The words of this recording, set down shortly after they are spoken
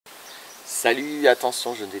Salut,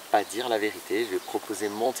 attention, je ne vais pas dire la vérité, je vais proposer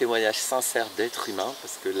mon témoignage sincère d'être humain,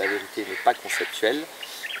 parce que la vérité n'est pas conceptuelle.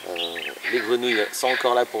 Les grenouilles sont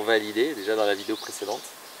encore là pour valider, déjà dans la vidéo précédente.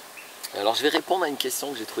 Alors je vais répondre à une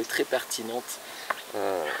question que j'ai trouvée très pertinente, que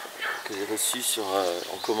j'ai reçue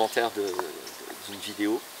en commentaire d'une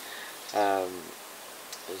vidéo. La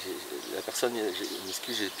personne, je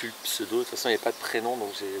m'excuse, j'ai plus le pseudo, de toute façon il n'y a pas de prénom,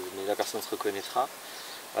 mais la personne se reconnaîtra.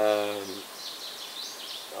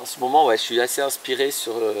 En ce moment, ouais, je suis assez inspiré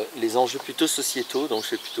sur les enjeux plutôt sociétaux, donc je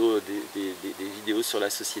fais plutôt des vidéos sur la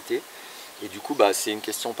société. Et du coup, c'est une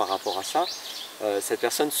question par rapport à ça. Cette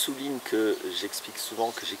personne souligne que j'explique souvent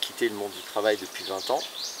que j'ai quitté le monde du travail depuis 20 ans.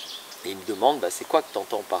 Et il me demande, c'est quoi que tu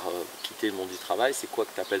entends par quitter le monde du travail? C'est quoi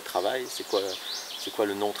que tu appelles travail? C'est quoi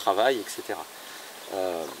le non-travail, etc.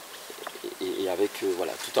 Et avec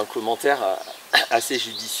voilà, tout un commentaire assez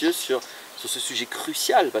judicieux sur ce sujet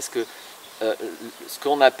crucial, parce que ce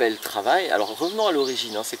qu'on appelle travail, alors revenons à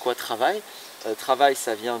l'origine, c'est quoi travail? Travail,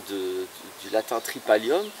 ça vient du latin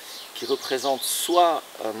tripalium, qui représente soit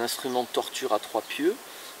un instrument de torture à trois pieux,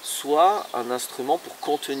 soit un instrument pour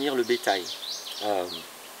contenir le bétail.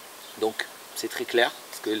 Donc c'est très clair,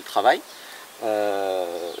 parce que le travail,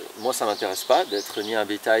 moi ça ne m'intéresse pas d'être ni un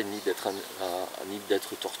bétail, ni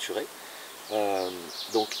d'être torturé.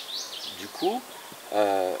 Donc du coup,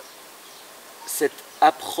 cette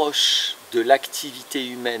approche de l'activité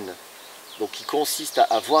humaine, donc qui consiste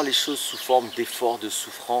à voir les choses sous forme d'efforts, de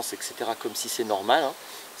souffrance, etc., comme si c'est normal,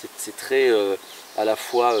 c'est très à la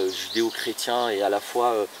fois judéo-chrétien et à la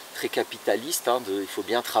fois très capitaliste, il faut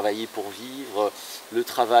bien travailler pour vivre, le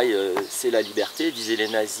travail c'est la liberté, disaient les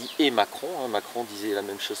nazis et Macron, Macron disait la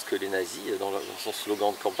même chose que les nazis dans son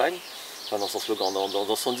slogan de campagne, enfin dans son slogan,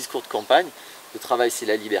 dans son discours de campagne, le travail c'est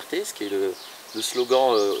la liberté, ce qui est le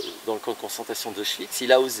slogan dans le camp de concentration d'Auschwitz.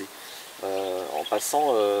 Il a osé, en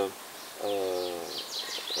passant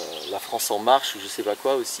la France en marche ou je sais pas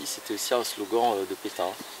quoi aussi, c'était aussi un slogan de Pétain.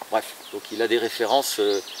 Bref, donc il a des références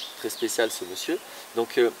très spéciales ce monsieur.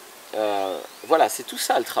 Donc voilà, c'est tout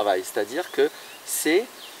ça le travail, c'est-à-dire que c'est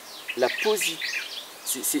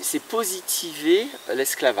positiver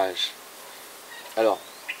l'esclavage. Alors,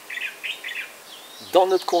 dans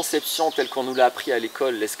notre conception telle qu'on nous l'a appris à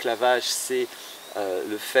l'école, l'esclavage c'est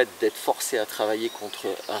le fait d'être forcé à travailler contre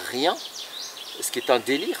rien, ce qui est un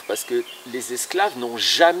délire parce que les esclaves n'ont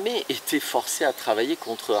jamais été forcés à travailler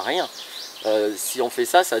contre rien. Si on fait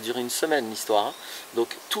ça, ça dure une semaine l'histoire.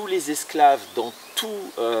 Donc tous les esclaves dans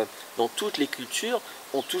toutes les cultures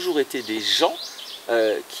ont toujours été des gens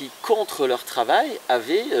qui, contre leur travail,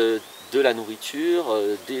 avaient de la nourriture,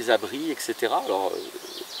 des abris, etc. Alors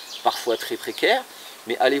parfois très précaires.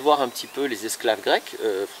 Mais allez voir un petit peu les esclaves grecs,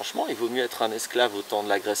 franchement, il vaut mieux être un esclave au temps de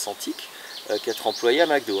la Grèce antique qu'être employé à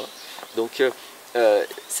McDo. Donc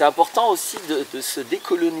c'est important aussi de se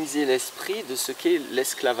décoloniser l'esprit de ce qu'est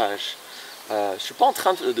l'esclavage. Je ne suis pas en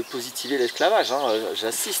train de positiver l'esclavage,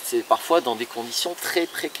 j'insiste, c'est parfois dans des conditions très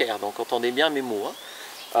précaires, donc entendez bien mes mots.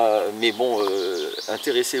 Mais bon,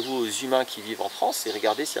 intéressez-vous aux humains qui vivent en France et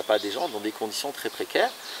regardez s'il n'y a pas des gens dans des conditions très précaires.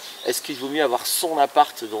 Est-ce qu'il vaut mieux avoir son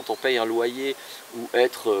appart dont on paye un loyer ou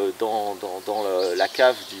être dans la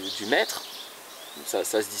cave du maître? Ça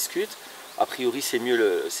se discute. A priori, c'est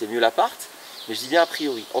mieux l'appart, mais je dis bien a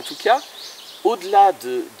priori. En tout cas, au-delà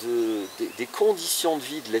des conditions de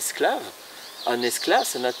vie de l'esclave, un esclave,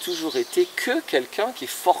 ça n'a toujours été que quelqu'un qui est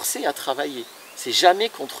forcé à travailler. C'est jamais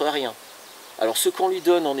contre rien. Alors ce qu'on lui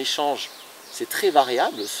donne en échange, c'est très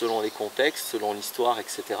variable selon les contextes, selon l'histoire,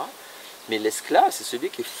 etc. Mais l'esclave, c'est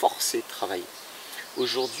celui qui est forcé de travailler.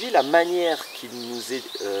 Aujourd'hui, la manière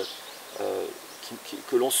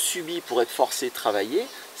que l'on subit pour être forcé de travailler,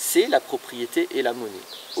 c'est la propriété et la monnaie.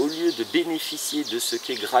 Au lieu de bénéficier de ce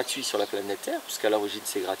qui est gratuit sur la planète Terre, puisqu'à l'origine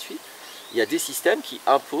c'est gratuit, il y a des systèmes qui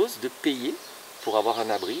imposent de payer pour avoir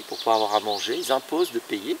un abri, pour pouvoir avoir à manger, ils imposent de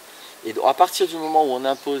payer. Et à partir du moment où on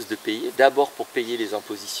impose de payer, d'abord pour payer les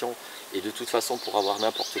impositions, et de toute façon pour avoir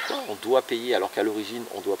n'importe quoi, on doit payer alors qu'à l'origine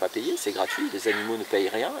on ne doit pas payer, c'est gratuit, les animaux ne payent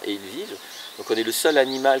rien et ils vivent. Donc on est le seul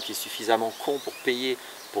animal qui est suffisamment con pour payer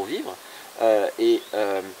pour vivre.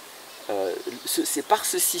 C'est par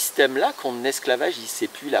ce système-là qu'on esclavage, c'est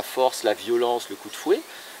plus la force, la violence, le coup de fouet,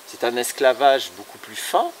 c'est un esclavage beaucoup plus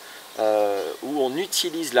fin, où on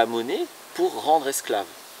utilise la monnaie pour rendre esclave.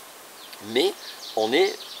 Mais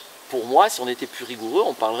pour moi, si on était plus rigoureux,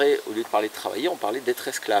 on parlerait, au lieu de parler de travailler, on parlait d'être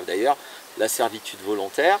esclave. D'ailleurs, la servitude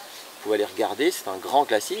volontaire, vous pouvez aller regarder, c'est un grand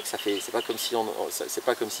classique. C'est pas comme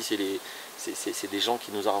si c'est des gens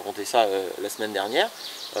qui nous ont raconté ça la semaine dernière.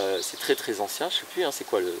 C'est très très ancien. Je sais plus, c'est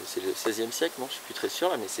quoi c'est le 16e siècle, non, je suis plus très sûr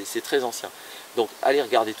là, mais c'est très ancien. Donc allez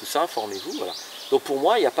regarder tout ça, informez-vous. Voilà. Donc pour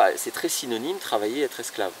moi, c'est très synonyme, travailler, être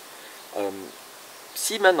esclave.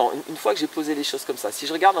 Si maintenant, une fois que j'ai posé les choses comme ça, si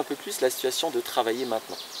je regarde un peu plus la situation de travailler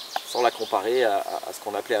maintenant, sans la comparer à ce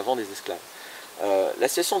qu'on appelait avant des esclaves, la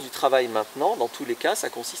situation du travail maintenant, dans tous les cas, ça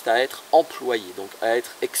consiste à être employé, donc à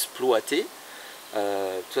être exploité.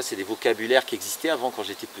 Ça, c'est des vocabulaires qui existaient avant quand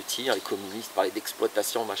j'étais petit, hein, les communistes parlaient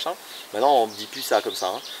d'exploitation, machin. Maintenant, on ne dit plus ça comme ça,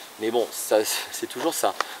 hein. Mais bon, c'est toujours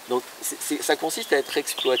ça. Donc, ça consiste à être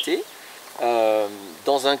exploité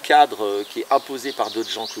dans un cadre qui est imposé par d'autres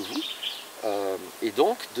gens que vous, et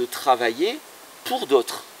donc de travailler pour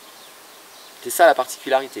d'autres. C'est ça la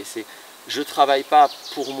particularité, c'est je ne travaille pas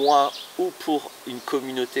pour moi ou pour une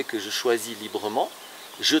communauté que je choisis librement,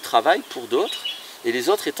 je travaille pour d'autres, et les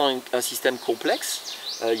autres étant un système complexe,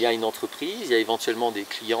 il y a une entreprise, il y a éventuellement des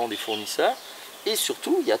clients, des fournisseurs, et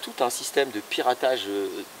surtout il y a tout un système de piratage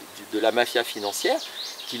de la mafia financière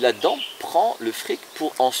qui là-dedans prend le fric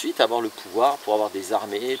pour ensuite avoir le pouvoir, pour avoir des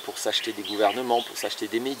armées, pour s'acheter des gouvernements, pour s'acheter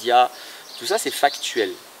des médias. Tout ça c'est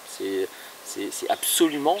factuel, c'est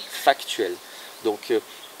absolument factuel. Donc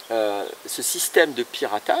ce système de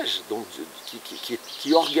piratage donc,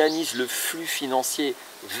 qui organise le flux financier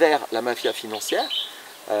vers la mafia financière,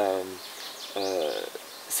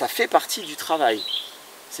 ça fait partie du travail.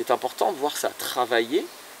 C'est important de voir ça. Travailler,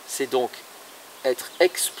 c'est donc être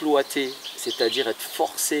exploité, c'est-à-dire être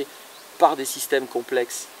forcé par des systèmes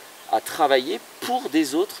complexes à travailler pour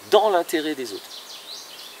des autres, dans l'intérêt des autres.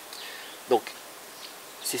 Donc,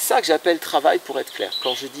 c'est ça que j'appelle travail pour être clair.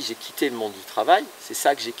 Quand je dis j'ai quitté le monde du travail, c'est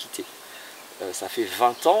ça que j'ai quitté. Ça fait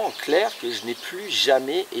 20 ans, en clair, que je n'ai plus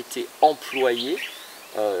jamais été employé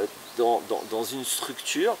dans une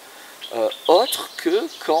structure autre que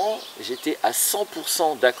quand j'étais à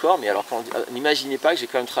 100% d'accord. Mais alors, n'imaginez pas que j'ai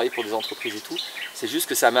quand même travaillé pour des entreprises et tout. C'est juste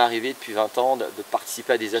que ça m'est arrivé depuis 20 ans de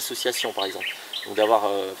participer à des associations, par exemple. Donc d'avoir,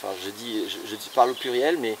 je parle au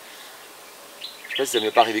pluriel, mais je ne sais pas si ça ne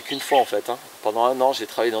m'est pas arrivé qu'une fois en fait. Hein. Pendant un an, j'ai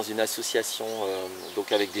travaillé dans une association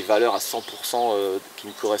donc avec des valeurs à 100% qui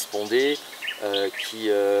me correspondaient,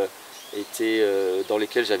 dans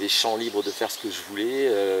lesquelles j'avais champ libre de faire ce que je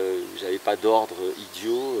voulais. J'avais pas d'ordre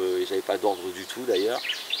idiot, et j'avais pas d'ordre du tout d'ailleurs.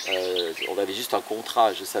 On avait juste un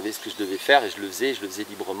contrat, je savais ce que je devais faire et je le faisais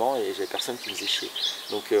librement et j'avais personne qui me faisait chier.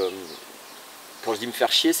 Donc quand je dis me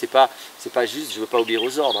faire chier, c'est pas juste je veux pas obéir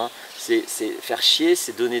aux ordres, hein. C'est faire chier,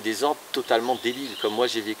 c'est donner des ordres totalement débiles, comme moi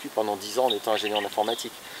j'ai vécu pendant 10 ans en étant ingénieur en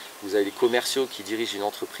informatique. Vous avez les commerciaux qui dirigent une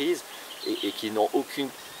entreprise et qui n'ont aucune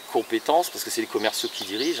compétence, parce que c'est les commerciaux qui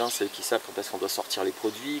dirigent, hein, c'est eux qui savent quand est-ce qu'on doit sortir les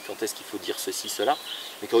produits, quand est-ce qu'il faut dire ceci, cela,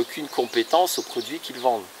 mais qui n'ont aucune compétence aux produits qu'ils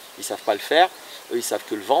vendent. Ils ne savent pas le faire, eux ils savent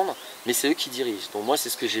que le vendre, mais c'est eux qui dirigent. Donc moi c'est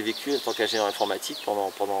ce que j'ai vécu en tant qu'ingénieur informatique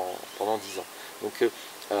pendant 10 ans.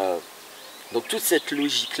 Donc toute cette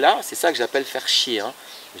logique-là, c'est ça que j'appelle faire chier. Hein.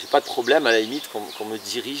 J'ai pas de problème à la limite qu'on me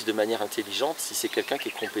dirige de manière intelligente si c'est quelqu'un qui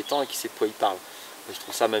est compétent et qui sait de quoi il parle. Je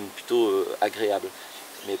trouve ça même plutôt agréable.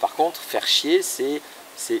 Mais par contre, faire chier, c'est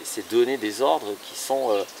donner des ordres qui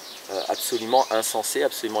sont absolument insensés,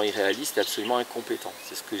 absolument irréalistes et absolument incompétents.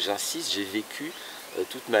 C'est ce que j'insiste, j'ai vécu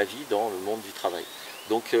toute ma vie dans le monde du travail.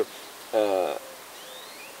 Donc,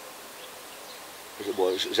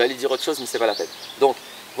 j'allais dire autre chose, mais c'est pas la peine. Donc,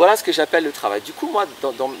 voilà ce que j'appelle le travail. Du coup, moi,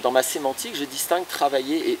 dans ma sémantique, je distingue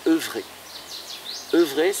travailler et œuvrer.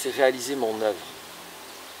 Œuvrer, c'est réaliser mon œuvre.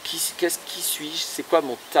 Qui suis-je? C'est quoi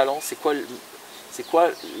mon talent? C'est quoi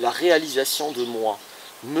la réalisation de moi?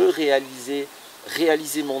 Me réaliser,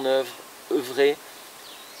 réaliser mon œuvre, œuvrer.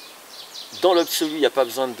 Dans l'absolu, il n'y a pas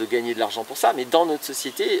besoin de gagner de l'argent pour ça, mais dans notre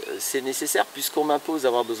société, c'est nécessaire puisqu'on m'impose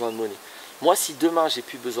d'avoir besoin de monnaie. Moi, si demain, j'ai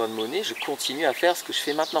plus besoin de monnaie, je continue à faire ce que je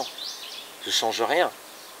fais maintenant. Je ne change rien.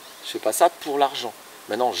 Je ne fais pas ça pour l'argent.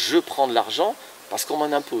 Maintenant, je prends de l'argent parce qu'on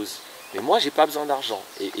m'en impose. Mais moi, je n'ai pas besoin d'argent.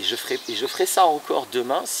 Et je ferai ça encore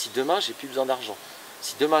demain, si demain, j'ai plus besoin d'argent.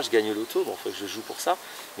 Si demain, je gagne au loto, bon, il faut que je joue pour ça,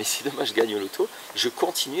 mais si demain, je gagne au loto, je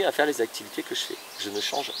continue à faire les activités que je fais. Je ne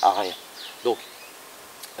change à rien. Donc,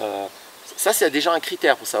 ça, c'est déjà un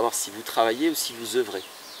critère pour savoir si vous travaillez ou si vous œuvrez.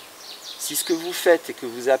 Si ce que vous faites et que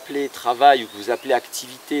vous appelez travail ou que vous appelez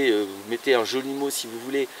activité, vous mettez un joli mot si vous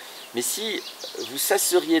voulez, mais si vous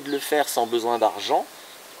cesseriez de le faire sans besoin d'argent,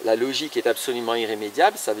 la logique est absolument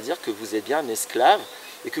irrémédiable, ça veut dire que vous êtes bien un esclave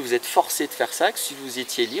et que vous êtes forcé de faire ça, que si vous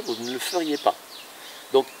étiez libre, vous ne le feriez pas.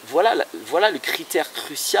 Donc voilà le critère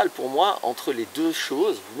crucial pour moi entre les deux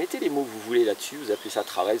choses. Vous mettez les mots que vous voulez là-dessus, vous appelez ça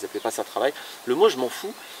travail, vous appelez pas ça travail. Le mot je m'en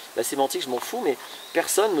fous, la sémantique je m'en fous, mais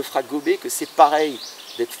personne ne me fera gober que c'est pareil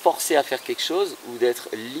d'être forcé à faire quelque chose ou d'être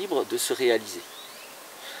libre de se réaliser.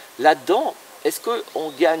 Là-dedans, est-ce qu'on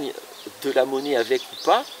gagne de la monnaie avec ou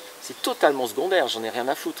pas? C'est totalement secondaire, j'en ai rien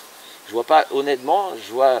à foutre. Je vois pas, honnêtement,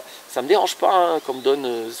 ça me dérange pas hein, qu'on me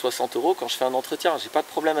donne 60 € quand je fais un entretien. J'ai pas de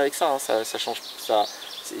problème avec ça. Hein, ça change, ça,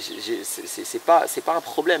 c'est pas un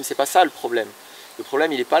problème. C'est pas ça le problème. Le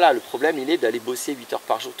problème, il n'est pas là. Le problème, il est d'aller bosser 8 heures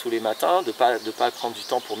par jour tous les matins, de pas prendre du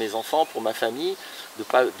temps pour mes enfants, pour ma famille, de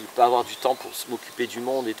pas avoir du temps pour m'occuper du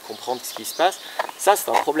monde et de comprendre ce qui se passe. Ça, c'est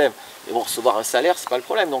un problème. Mais bon, recevoir un salaire, c'est pas le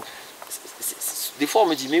problème. Donc, des fois, on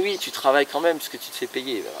me dit, mais oui, tu travailles quand même puisque tu te fais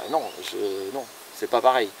payer. Ben, non, c'est pas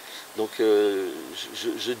pareil. Donc,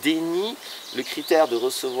 je dénie le critère de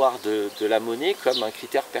recevoir de la monnaie comme un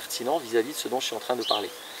critère pertinent vis-à-vis de ce dont je suis en train de parler.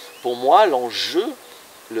 Pour moi, l'enjeu,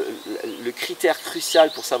 le critère crucial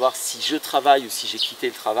pour savoir si je travaille ou si j'ai quitté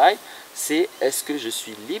le travail, c'est est-ce que je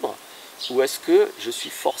suis libre ou est-ce que je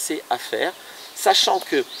suis forcé à faire, sachant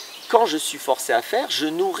que quand je suis forcé à faire, je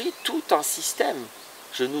nourris tout un système,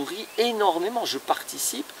 je nourris énormément, je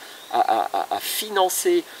participe à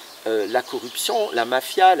financer la corruption, la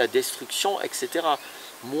mafia, la destruction, etc.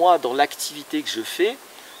 Moi, dans l'activité que je fais,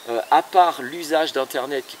 à part l'usage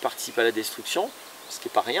d'Internet qui participe à la destruction, ce qui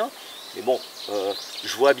n'est pas rien, mais bon,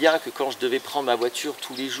 je vois bien que quand je devais prendre ma voiture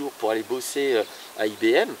tous les jours pour aller bosser à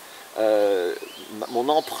IBM, mon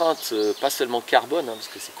empreinte, pas seulement carbone, hein, parce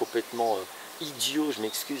que c'est complètement idiot, je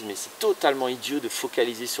m'excuse, mais c'est totalement idiot de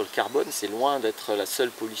focaliser sur le carbone, c'est loin d'être la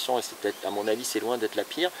seule pollution, et c'est peut-être, à mon avis, c'est loin d'être la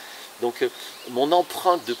pire. Donc mon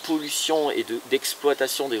empreinte de pollution et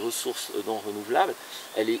d'exploitation des ressources non renouvelables,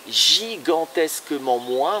 elle est gigantesquement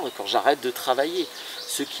moindre quand j'arrête de travailler.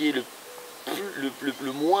 Ce qui est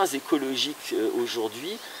le moins écologique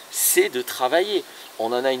aujourd'hui, c'est de travailler.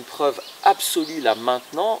 On en a une preuve absolue là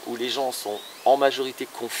maintenant, où les gens sont en majorité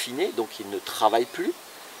confinés, donc ils ne travaillent plus,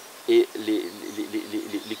 et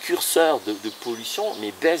les curseurs de pollution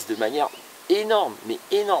baissent de manière énorme, mais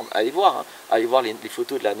énorme. Allez voir, hein. Allez voir les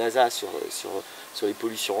photos de la NASA sur les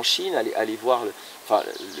pollutions en Chine, allez voir,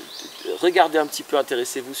 regardez un petit peu,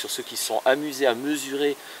 intéressez-vous sur ceux qui se sont amusés à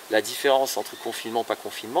mesurer la différence entre confinement et pas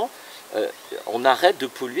confinement. On arrête de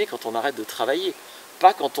polluer quand on arrête de travailler,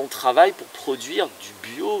 pas quand on travaille pour produire du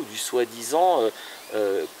bio, du soi-disant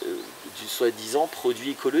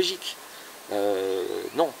produit écologique.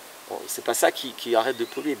 Non, c'est pas ça qui arrête de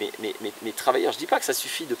polluer, mais travailleurs, je dis pas que ça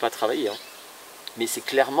suffit de ne pas travailler, hein, mais c'est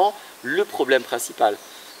clairement le problème principal.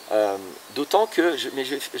 D'autant que,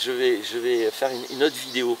 je vais faire une autre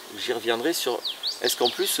vidéo, j'y reviendrai sur est-ce qu'en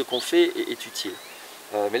plus ce qu'on fait est utile.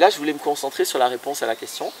 Mais là, je voulais me concentrer sur la réponse à la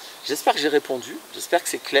question. J'espère que j'ai répondu, j'espère que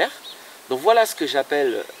c'est clair. Donc voilà ce que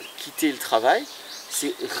j'appelle quitter le travail,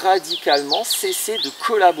 c'est radicalement cesser de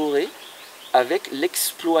collaborer avec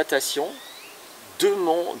l'exploitation de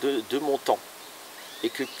mon temps. Et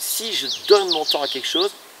que si je donne mon temps à quelque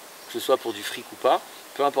chose, que ce soit pour du fric ou pas,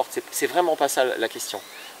 peu importe, c'est vraiment pas ça la question.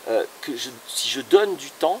 Si je donne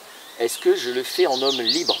du temps, est-ce que je le fais en homme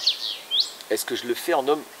libre? Est-ce que je le fais en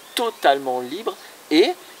homme totalement libre?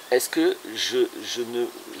 Et est-ce que je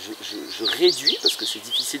réduis, parce que c'est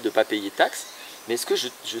difficile de ne pas payer de taxes, mais est-ce que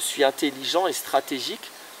je suis intelligent et stratégique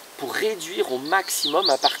pour réduire au maximum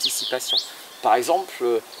ma participation? Par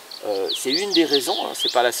exemple, c'est une des raisons, hein,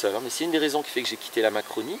 c'est pas la seule, hein, mais c'est une des raisons qui fait que j'ai quitté la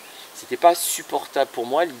Macronie. C'était pas supportable pour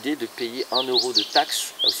moi l'idée de payer 1 € de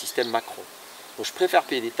taxes au système Macron. Donc je préfère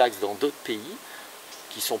payer des taxes dans d'autres pays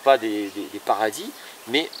qui ne sont pas des paradis,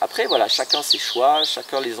 mais après voilà, chacun ses choix,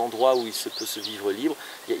 chacun les endroits où il peut se vivre libre.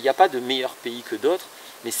 Il n'y a pas de meilleur pays que d'autres,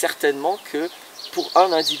 mais certainement que pour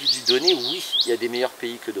un individu donné, oui, il y a des meilleurs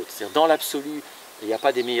pays que d'autres. C'est-à-dire dans l'absolu, il n'y a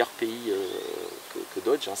pas des meilleurs pays que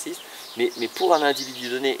d'autres, j'insiste, mais pour un individu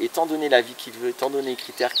donné, étant donné la vie qu'il veut, étant donné les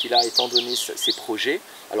critères qu'il a, étant donné ses projets,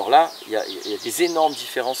 alors là, il y a des énormes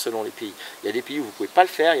différences selon les pays. Il y a des pays où vous ne pouvez pas le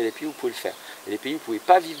faire, il y a des pays où vous pouvez le faire. Il y a des pays où vous ne pouvez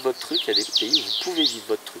pas vivre votre truc, il y a des pays où vous pouvez vivre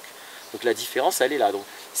votre truc. Donc la différence, elle est là. Donc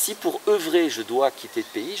si pour œuvrer, je dois quitter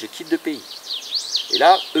le pays, je quitte le pays. Et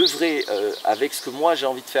là, œuvrer avec ce que moi j'ai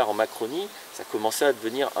envie de faire en Macronie, ça commençait à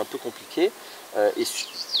devenir un peu compliqué. Et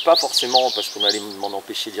pas forcément parce qu'on allait m'en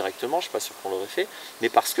empêcher directement, je ne suis pas sûr qu'on l'aurait fait, mais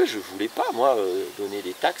parce que je ne voulais pas, moi, donner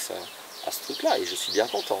des taxes à ce truc-là. Et je suis bien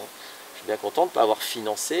content. Je suis bien content de ne pas avoir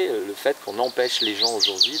financé le fait qu'on empêche les gens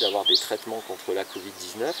aujourd'hui d'avoir des traitements contre la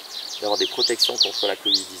Covid-19, d'avoir des protections contre la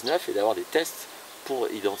Covid-19 et d'avoir des tests pour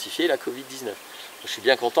identifier la Covid-19. Je suis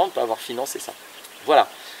bien content de ne pas avoir financé ça. Voilà.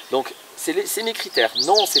 Donc, c'est mes critères.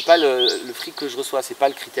 Non, ce n'est pas le fric que je reçois, ce n'est pas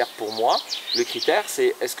le critère pour moi. Le critère,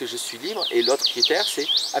 c'est est-ce que je suis libre? Et l'autre critère, c'est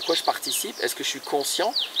à quoi je participe? Est-ce que je suis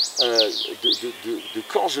conscient de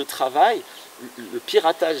quand je travaille, le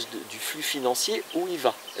piratage du flux financier, où il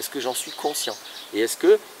va? Est-ce que j'en suis conscient? Et est-ce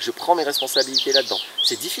que je prends mes responsabilités là-dedans?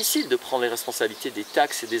 C'est difficile de prendre les responsabilités des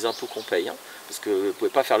taxes et des impôts qu'on paye, hein, parce que vous ne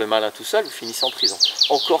pouvez pas faire le malin tout seul, vous finissez en prison.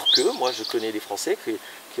 Encore que, moi je connais des Français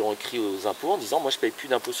qui ont écrit aux impôts en disant moi je ne paye plus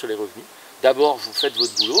d'impôts sur les revenus. D'abord vous faites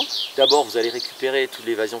votre boulot, d'abord vous allez récupérer toute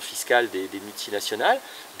l'évasion fiscale des multinationales,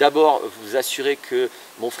 d'abord vous assurez que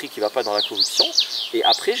mon fric ne va pas dans la corruption, et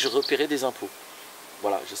après je repaierai des impôts.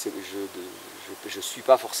 Voilà, je ne suis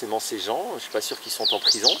pas forcément ces gens, je ne suis pas sûr qu'ils sont en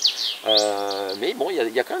prison, mais bon, il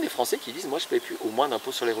y a quand même des Français qui disent moi je ne paye plus au moins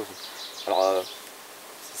d'impôts sur les revenus. Alors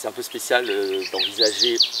c'est un peu spécial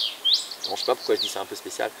d'envisager, je ne sais pas pourquoi je dis c'est un peu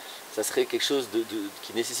spécial, ça serait quelque chose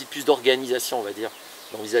qui nécessite plus d'organisation, on va dire,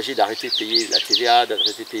 d'envisager d'arrêter de payer la TVA,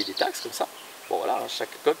 d'arrêter de payer des taxes comme ça. Bon voilà, chaque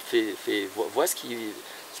peuple voit ce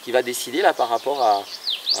qu'il va décider là par rapport à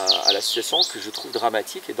la situation que je trouve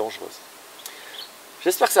dramatique et dangereuse.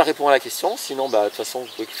 J'espère que ça répond à la question, sinon de toute façon vous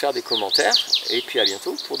pouvez faire des commentaires, et puis à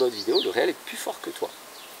bientôt pour d'autres vidéos, le réel est plus fort que toi.